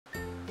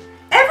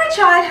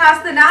child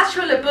has the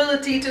natural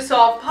ability to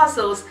solve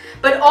puzzles,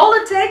 but all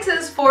it takes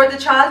is for the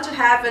child to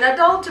have an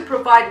adult to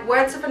provide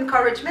words of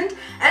encouragement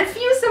and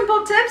few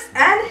simple tips,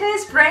 and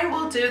his brain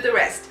will do the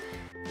rest.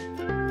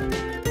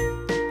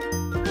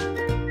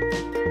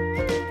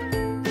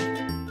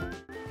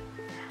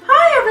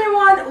 Hi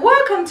everyone,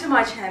 welcome to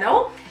my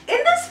channel. In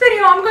this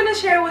video, I'm going to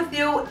share with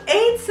you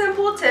 8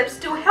 simple tips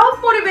to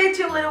help motivate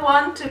your little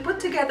one to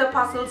put together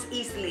puzzles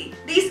easily.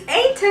 These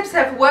 8 tips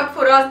have worked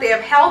for us. They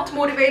have helped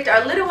motivate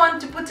our little one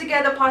to put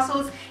together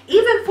puzzles,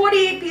 even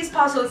 48-piece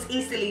puzzles,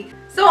 easily.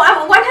 So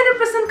I'm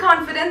 100%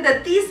 confident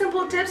that these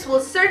simple tips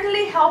will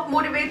certainly help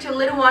motivate your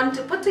little one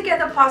to put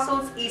together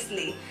puzzles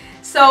easily.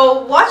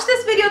 So watch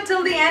this video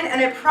till the end, and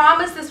I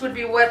promise this would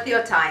be worth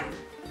your time.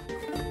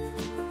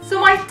 So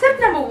my tip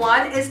number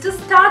 1 is to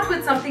start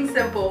with something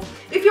simple.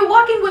 If you're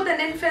working with an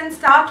infant,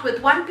 start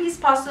with 1-piece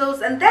puzzles,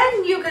 and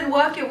then you can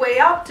work your way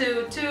up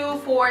to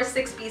 2, 4,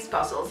 6-piece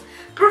puzzles.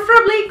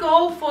 Preferably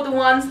go for the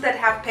ones that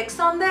have picks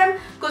on them,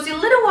 because your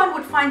little one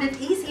would find it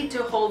easy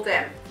to hold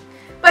them.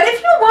 But if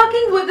you're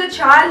working with a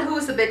child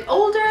who's a bit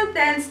older,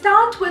 then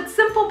start with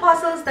simple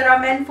puzzles that are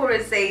meant for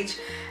his age.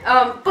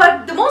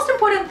 But the most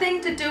important thing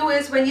to do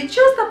is, when you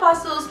choose the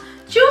puzzles,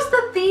 choose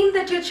the theme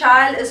that your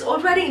child is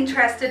already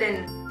interested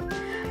in.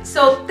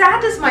 So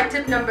that is my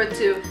tip number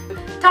 2.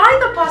 Tie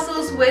the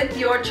puzzles with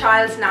your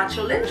child's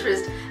natural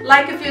interest.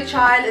 Like if your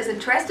child is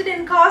interested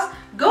in cars,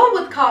 go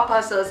with car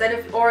puzzles, and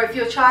if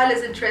your child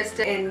is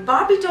interested in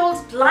Barbie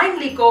dolls,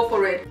 blindly go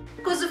for it.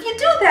 Because if you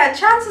do that,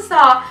 chances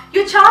are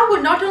your child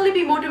would not only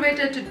be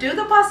motivated to do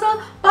the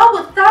puzzle, but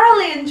will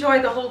thoroughly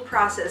enjoy the whole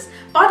process.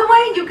 By the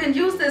way, you can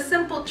use this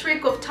simple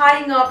trick of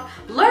tying up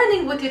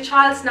learning with your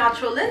child's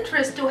natural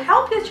interest to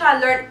help your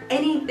child learn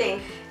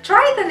anything.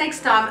 Try it the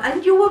next time,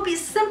 and you will be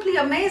simply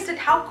amazed at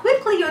how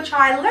quickly your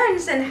child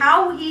learns and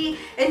how he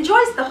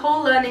enjoys the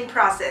whole learning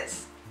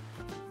process.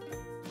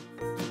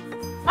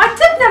 My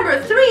tip number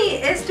 3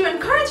 is to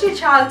encourage your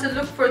child to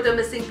look for the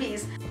missing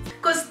piece.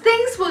 Because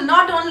things will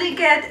not only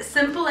get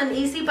simple and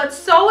easy, but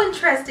so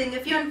interesting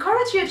if you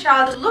encourage your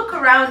child to look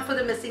around for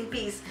the missing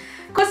piece.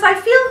 Because I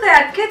feel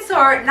that kids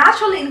are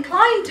naturally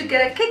inclined to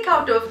get a kick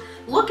out of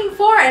looking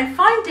for and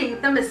finding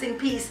the missing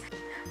piece.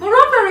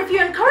 Moreover, if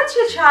you encourage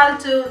your child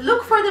to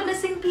look for the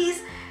missing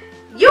piece,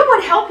 you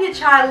would help your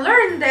child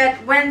learn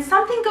that when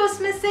something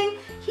goes missing,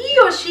 he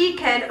or she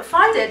can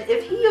find it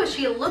if he or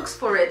she looks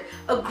for it.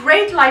 A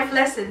great life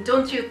lesson,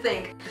 don't you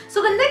think?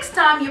 So the next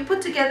time you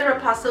put together a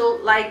puzzle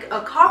like a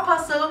car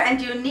puzzle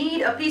and you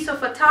need a piece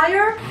of a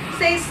tire,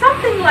 say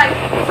something like,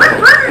 "Vroom,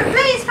 vroom,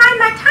 please find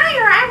my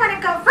tire, I want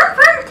to go vroom,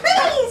 vroom,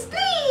 please,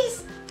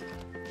 please."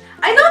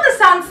 I know this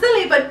sounds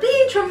silly, but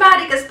being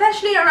dramatic,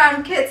 especially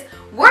around kids,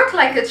 work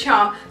like a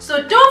charm.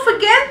 So don't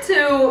forget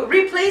to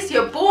replace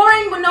your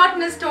boring,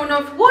 monotonous tone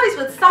of voice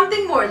with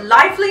something more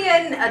lively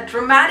and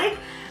dramatic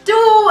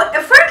to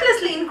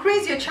effortlessly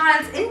increase your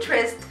child's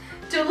interest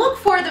to look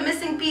for the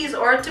missing piece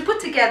or to put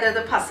together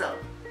the puzzle.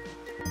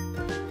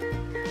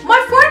 My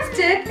 4th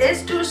tip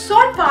is to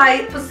sort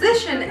by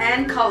position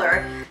and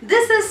color.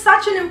 This is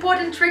such an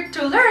important trick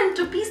to learn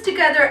to piece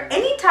together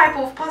any type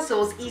of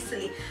puzzles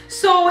easily.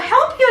 So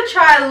help your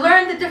child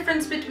learn the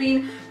difference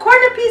between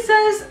corner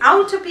pieces,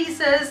 outer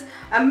pieces,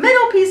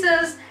 middle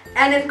pieces,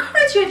 and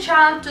encourage your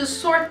child to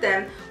sort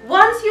them.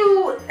 Once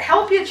you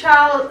help your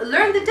child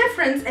learn the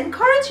difference,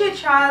 encourage your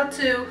child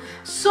to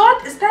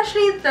sort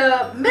especially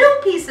the middle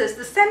pieces,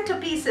 the center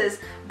pieces,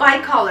 by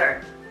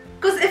color.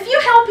 Because if you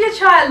help your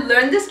child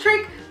learn this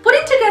trick,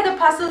 putting together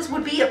puzzles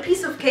would be a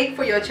piece of cake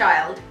for your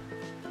child.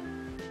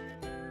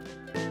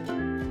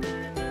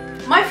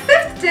 My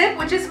 5th tip,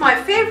 which is my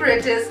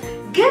favorite, is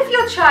give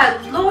your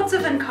child lots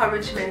of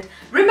encouragement.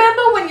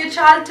 Remember when your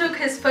child took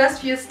his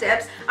first few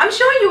steps? I'm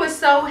sure you were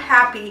so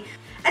happy.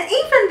 And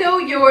even though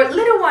your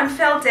little one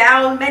fell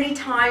down many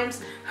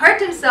times, hurt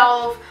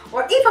himself,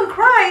 or even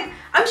cried,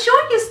 I'm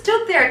sure you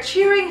stood there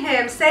cheering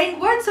him,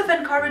 saying words of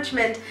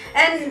encouragement,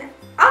 and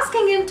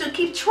asking him to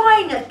keep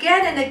trying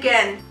again and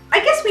again. I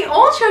guess we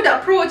all should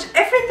approach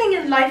everything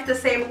in life the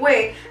same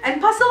way,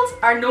 and puzzles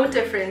are no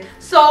different.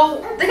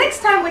 So the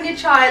next time when your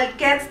child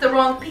gets the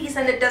wrong piece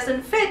and it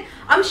doesn't fit,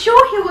 I'm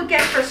sure he will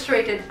get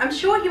frustrated. I'm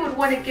sure he would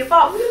want to give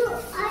up.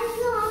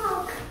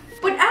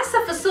 But as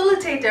a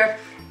facilitator,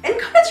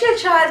 encourage your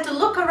child to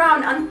look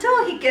around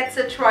until he gets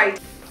it right.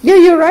 Yeah,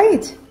 you're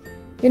right.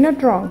 You're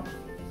not wrong.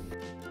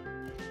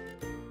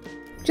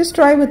 Just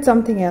try with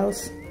something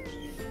else.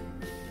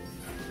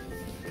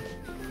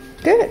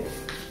 Good.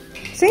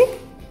 See?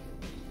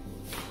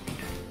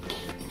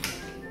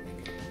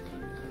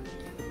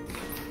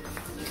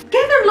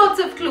 Give him lots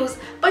of clues,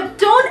 but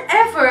don't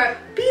ever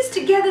piece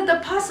together the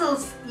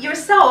puzzles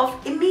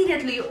yourself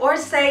immediately or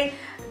say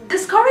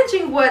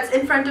discouraging words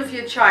in front of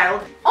your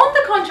child. On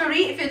the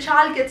contrary, if your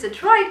child gets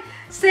it right,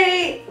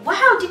 say,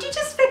 "Wow, did you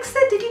just fix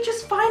it? Did you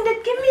just find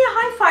it? Give me a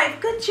high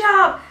five. Good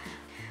job."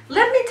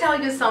 Let me tell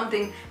you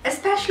something,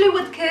 especially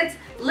with kids,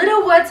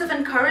 little words of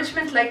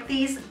encouragement like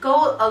these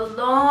go a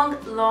long,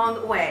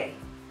 long way.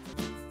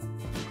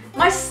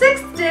 My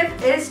 6th tip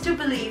is to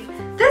believe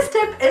this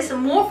tip is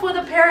more for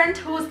the parent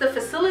who is the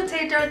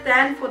facilitator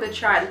than for the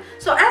child.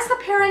 So as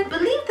a parent,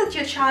 believe that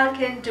your child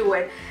can do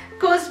it,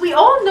 because we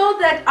all know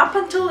that up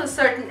until a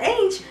certain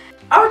age,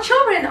 our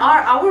children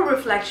are our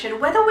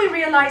reflection. Whether we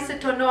realize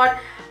it or not,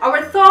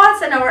 our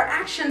thoughts and our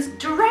actions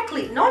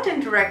directly, not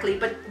indirectly,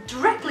 but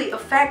directly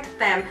affect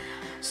them.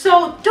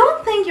 So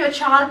don't think your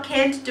child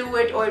can't do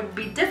it or it would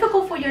be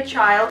difficult for your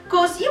child,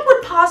 because you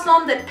would pass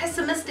on that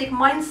pessimistic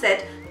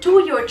mindset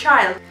to your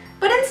child.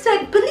 But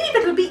instead, believe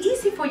it will be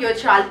easy for your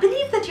child.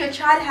 Believe that your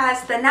child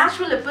has the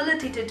natural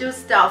ability to do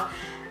stuff,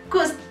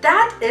 because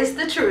that is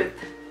the truth.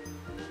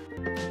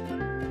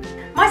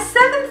 My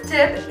 7th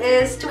tip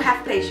is to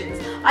have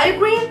patience. I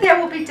agree there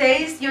will be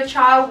days your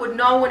child would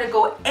not want to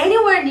go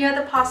anywhere near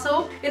the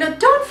puzzle.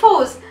 Don't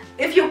force.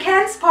 If you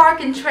can't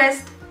spark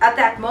interest at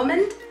that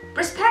moment,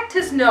 respect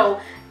his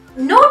no.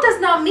 No does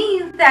not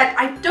mean that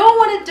I don't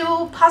want to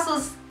do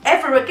puzzles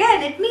ever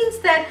again. It means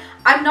that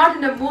I'm not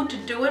in a mood to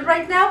do it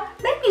right now.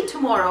 Maybe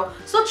tomorrow.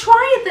 So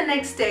try it the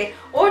next day,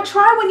 or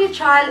try when your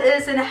child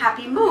is in a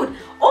happy mood,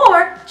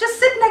 or just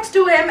sit next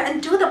to him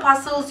and do the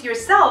puzzles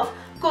yourself,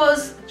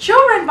 because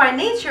children by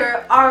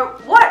nature are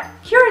what?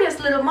 Curious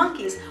little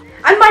monkeys,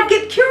 and might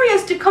get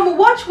curious to come and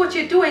watch what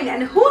you're doing,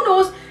 and who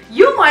knows,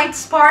 you might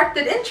spark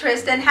that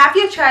interest and have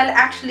your child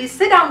actually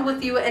sit down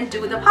with you and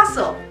do the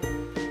puzzle.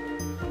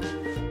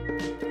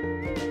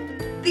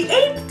 The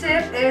 8th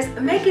tip is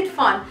make it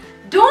fun.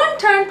 Don't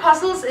turn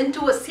puzzles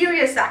into a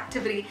serious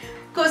activity,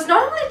 because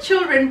not only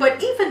children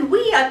but even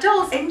we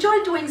adults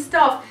enjoy doing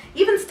stuff,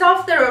 even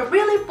stuff that are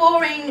really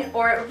boring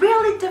or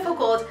really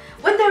difficult,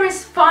 when there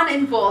is fun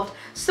involved.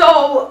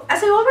 So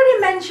as I already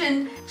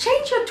mentioned,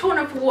 change your tone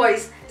of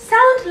voice,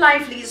 sound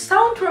lively,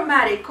 sound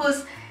dramatic,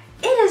 because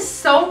it is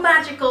so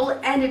magical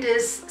and it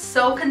is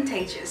so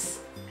contagious.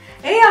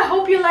 Hey, I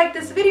hope you liked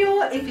this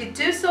video. If you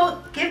do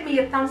so, give me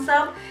a thumbs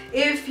up.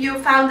 If you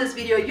found this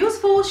video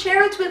useful,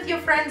 share it with your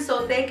friends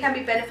so they can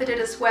be benefited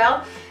as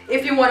well.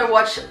 If you want to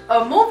watch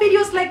more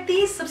videos like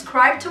these,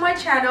 subscribe to my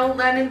channel,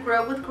 Learn and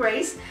Grow with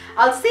Grace.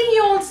 I'll see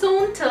you all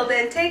soon. Till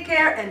then, take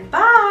care and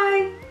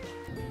bye.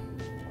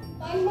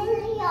 I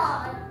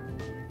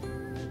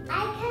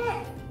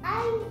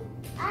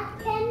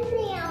can